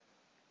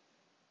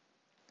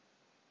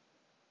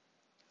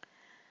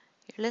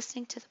You're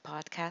listening to the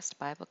podcast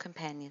Bible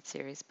Companion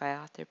Series by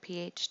author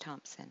P.H.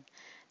 Thompson.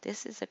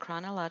 This is a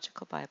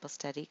chronological Bible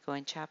study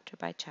going chapter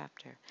by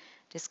chapter,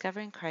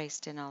 discovering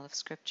Christ in all of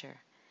Scripture.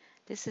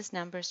 This is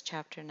Numbers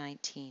chapter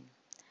 19,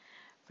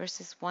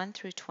 verses 1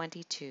 through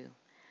 22,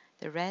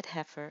 the red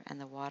heifer and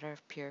the water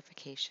of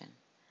purification.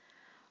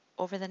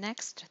 Over the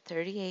next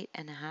 38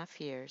 and a half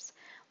years,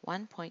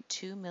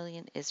 1.2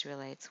 million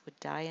Israelites would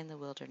die in the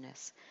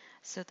wilderness,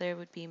 so there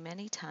would be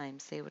many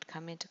times they would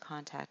come into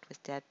contact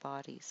with dead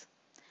bodies.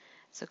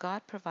 So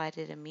God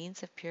provided a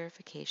means of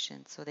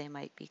purification so they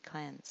might be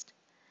cleansed.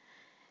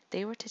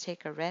 They were to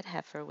take a red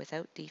heifer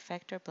without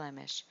defect or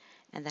blemish,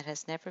 and that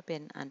has never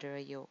been under a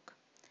yoke.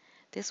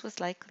 This was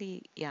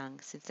likely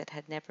young, since it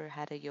had never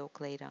had a yoke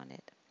laid on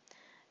it.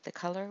 The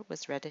color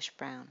was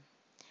reddish-brown.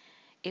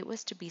 It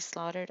was to be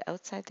slaughtered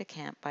outside the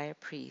camp by a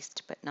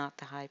priest, but not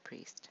the high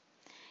priest.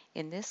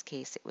 In this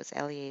case it was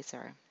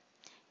Eleazar.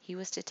 He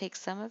was to take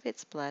some of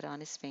its blood on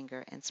his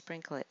finger and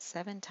sprinkle it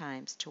 7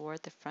 times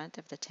toward the front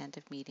of the tent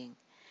of meeting.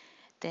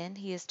 Then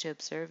he is to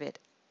observe it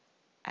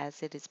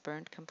as it is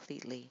burned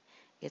completely,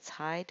 its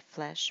hide,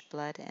 flesh,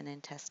 blood, and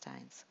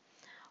intestines.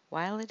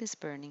 While it is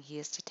burning, he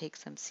is to take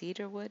some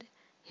cedar wood,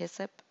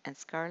 hyssop, and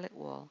scarlet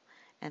wool,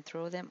 and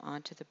throw them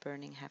onto the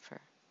burning heifer.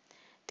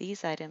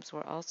 These items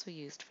were also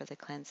used for the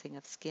cleansing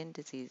of skin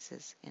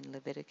diseases in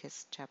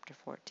Leviticus chapter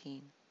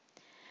 14.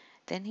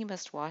 Then he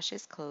must wash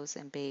his clothes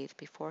and bathe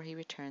before he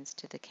returns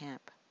to the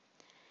camp.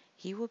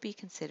 He will be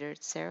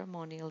considered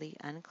ceremonially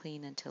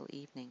unclean until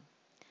evening.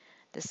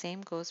 The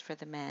same goes for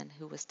the man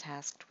who was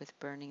tasked with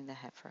burning the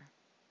heifer.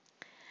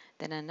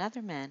 Then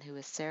another man who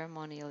is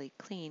ceremonially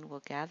clean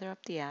will gather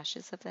up the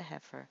ashes of the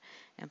heifer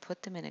and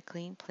put them in a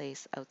clean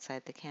place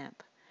outside the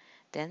camp.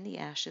 Then the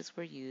ashes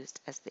were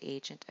used as the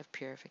agent of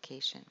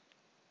purification.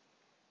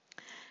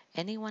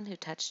 Anyone who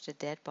touched a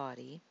dead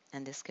body,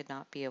 and this could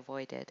not be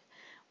avoided,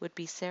 would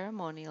be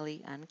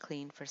ceremonially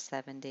unclean for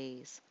 7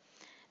 days.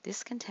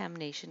 This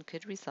contamination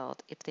could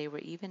result if they were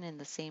even in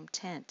the same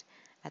tent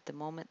at the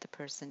moment the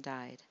person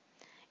died.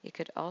 It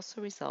could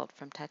also result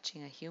from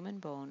touching a human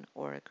bone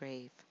or a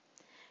grave.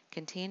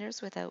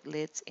 Containers without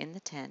lids in the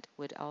tent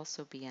would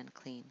also be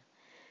unclean.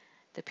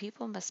 The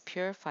people must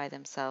purify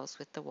themselves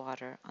with the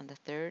water on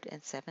the 3rd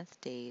and 7th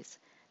days,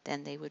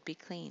 then they would be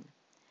clean.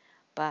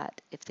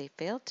 But if they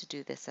failed to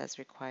do this as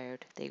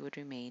required, they would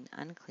remain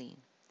unclean.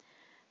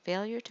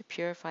 Failure to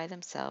purify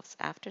themselves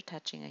after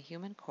touching a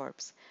human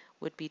corpse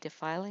would be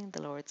defiling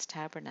the Lord's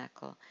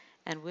tabernacle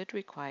and would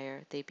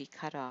require they be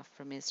cut off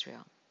from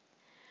Israel.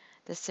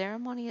 The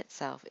ceremony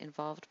itself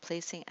involved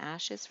placing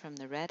ashes from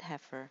the red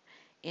heifer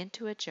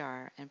into a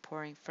jar and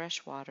pouring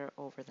fresh water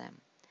over them.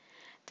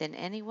 Then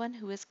anyone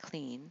who is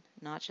clean,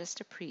 not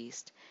just a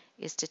priest,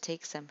 is to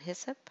take some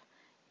hyssop,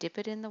 dip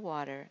it in the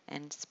water,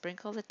 and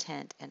sprinkle the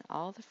tent and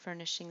all the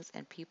furnishings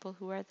and people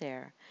who are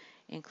there,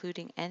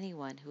 including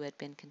anyone who had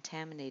been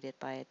contaminated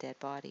by a dead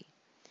body.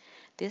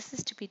 This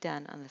is to be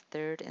done on the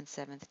 3rd and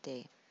 7th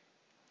day.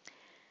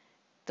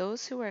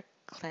 Those who are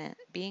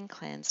being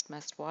cleansed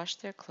must wash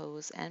their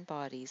clothes and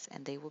bodies,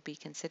 and they will be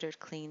considered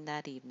clean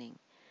that evening.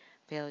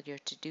 Failure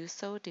to do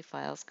so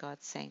defiles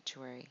God's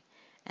sanctuary,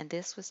 and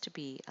this was to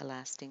be a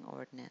lasting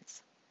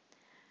ordinance.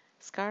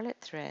 Scarlet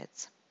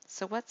Threads.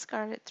 So what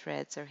scarlet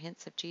threads or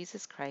hints of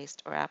Jesus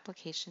Christ or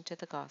application to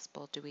the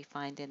gospel do we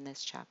find in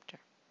this chapter?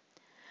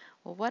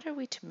 Well, what are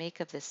we to make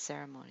of this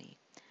ceremony?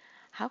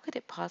 How could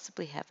it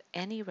possibly have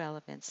any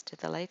relevance to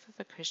the life of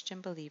a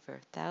Christian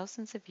believer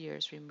thousands of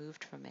years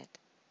removed from it?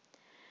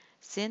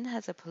 Sin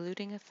has a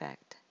polluting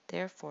effect,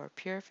 therefore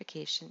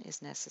purification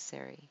is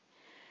necessary.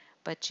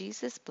 But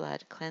Jesus'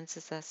 blood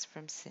cleanses us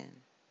from sin.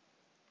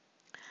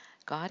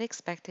 God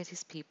expected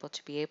his people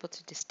to be able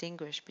to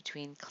distinguish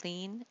between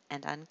clean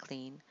and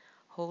unclean,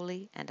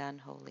 holy and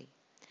unholy.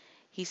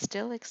 He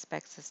still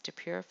expects us to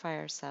purify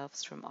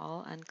ourselves from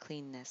all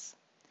uncleanness.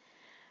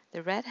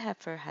 The red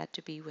heifer had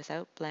to be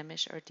without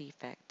blemish or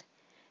defect.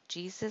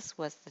 Jesus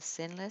was the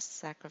sinless,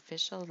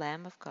 sacrificial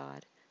Lamb of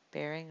God,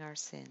 bearing our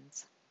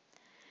sins.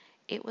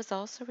 It was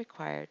also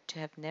required to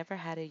have never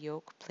had a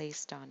yoke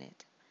placed on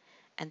it,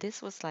 and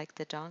this was like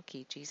the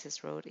donkey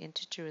Jesus rode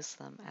into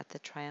Jerusalem at the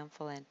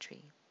triumphal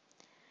entry.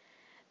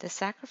 The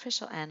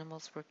sacrificial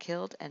animals were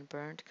killed and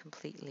burned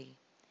completely.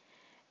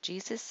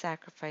 Jesus'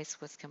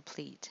 sacrifice was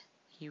complete.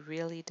 He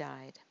really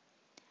died.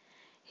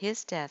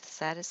 His death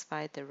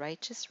satisfied the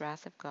righteous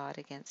wrath of God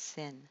against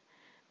sin,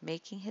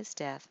 making his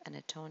death an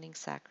atoning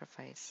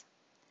sacrifice.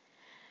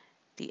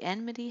 The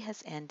enmity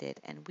has ended,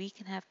 and we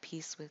can have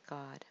peace with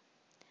God.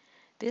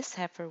 This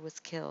heifer was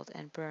killed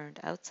and burned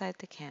outside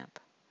the camp.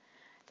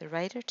 The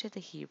writer to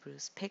the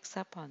Hebrews picks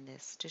up on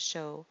this to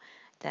show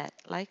that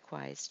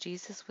likewise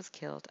Jesus was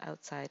killed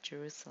outside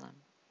Jerusalem.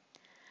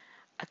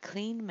 A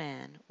clean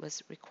man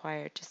was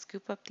required to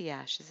scoop up the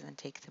ashes and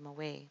take them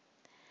away.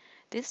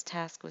 This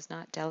task was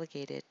not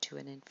delegated to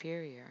an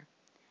inferior.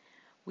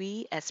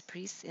 We, as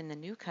priests in the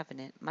new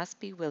covenant,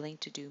 must be willing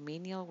to do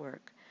menial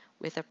work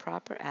with a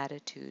proper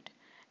attitude,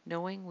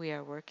 knowing we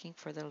are working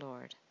for the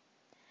Lord.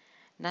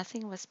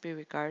 Nothing must be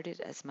regarded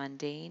as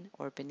mundane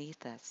or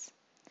beneath us.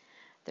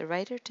 The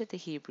writer to the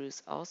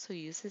Hebrews also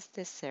uses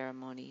this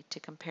ceremony to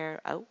compare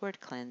outward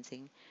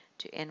cleansing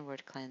to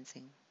inward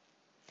cleansing.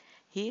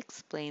 He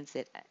explains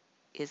it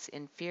is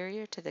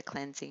inferior to the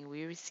cleansing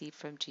we receive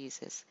from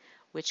Jesus,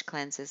 which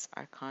cleanses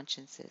our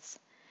consciences.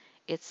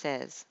 It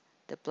says,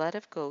 "The blood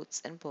of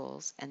goats and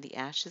bulls and the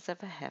ashes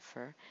of a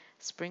heifer,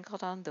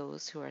 sprinkled on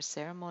those who are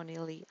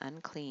ceremonially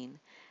unclean,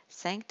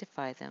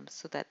 sanctify them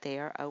so that they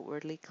are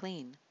outwardly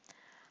clean.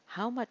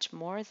 How much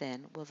more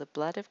then will the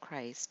blood of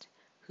Christ,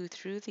 who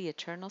through the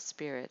eternal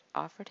Spirit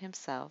offered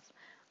himself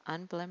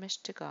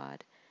unblemished to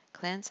God,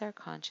 cleanse our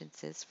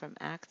consciences from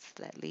acts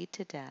that lead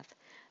to death,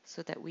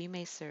 so that we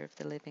may serve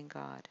the living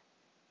God?"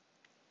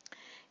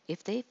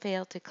 If they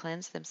fail to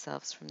cleanse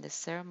themselves from this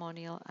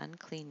ceremonial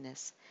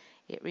uncleanness,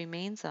 it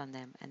remains on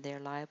them and they are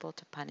liable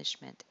to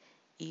punishment,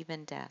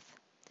 even death.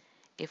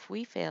 If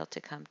we fail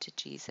to come to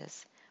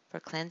Jesus for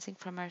cleansing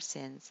from our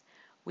sins,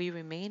 we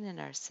remain in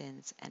our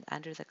sins and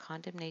under the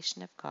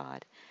condemnation of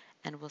God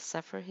and will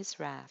suffer his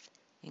wrath,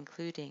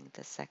 including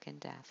the second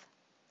death.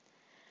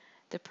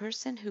 The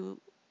person who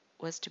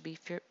was to be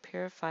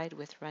purified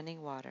with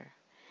running water.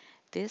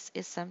 This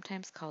is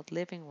sometimes called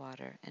living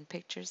water and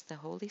pictures the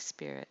Holy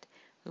Spirit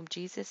whom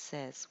Jesus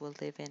says will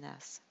live in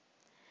us.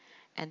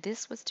 And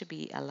this was to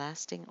be a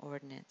lasting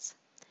ordinance.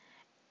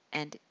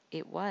 And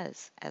it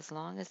was as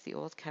long as the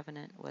Old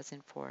Covenant was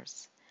in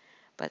force.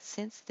 But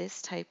since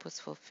this type was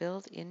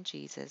fulfilled in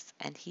Jesus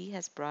and he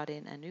has brought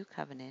in a new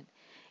covenant,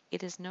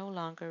 it is no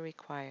longer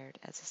required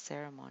as a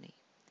ceremony.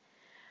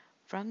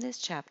 From this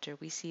chapter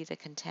we see the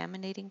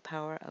contaminating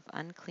power of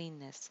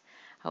uncleanness,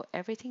 how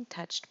everything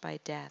touched by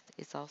death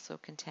is also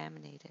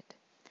contaminated.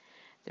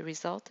 The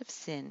result of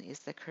sin is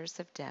the curse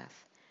of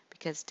death,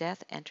 because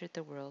death entered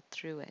the world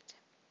through it.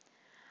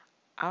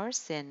 Our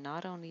sin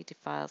not only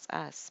defiles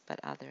us, but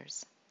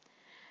others.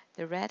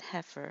 The red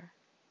heifer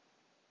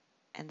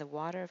and the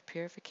water of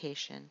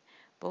purification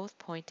both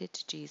pointed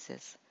to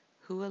Jesus,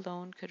 who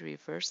alone could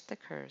reverse the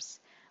curse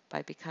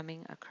by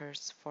becoming a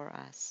curse for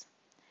us.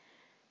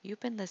 You've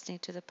been listening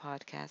to the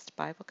podcast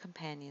Bible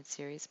Companion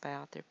series by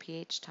author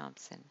P.H.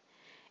 Thompson.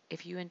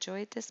 If you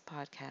enjoyed this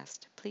podcast,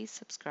 please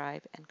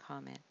subscribe and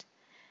comment.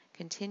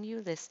 Continue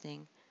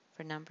listening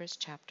for Numbers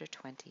chapter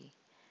 20.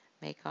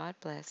 May God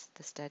bless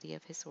the study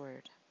of His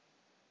Word.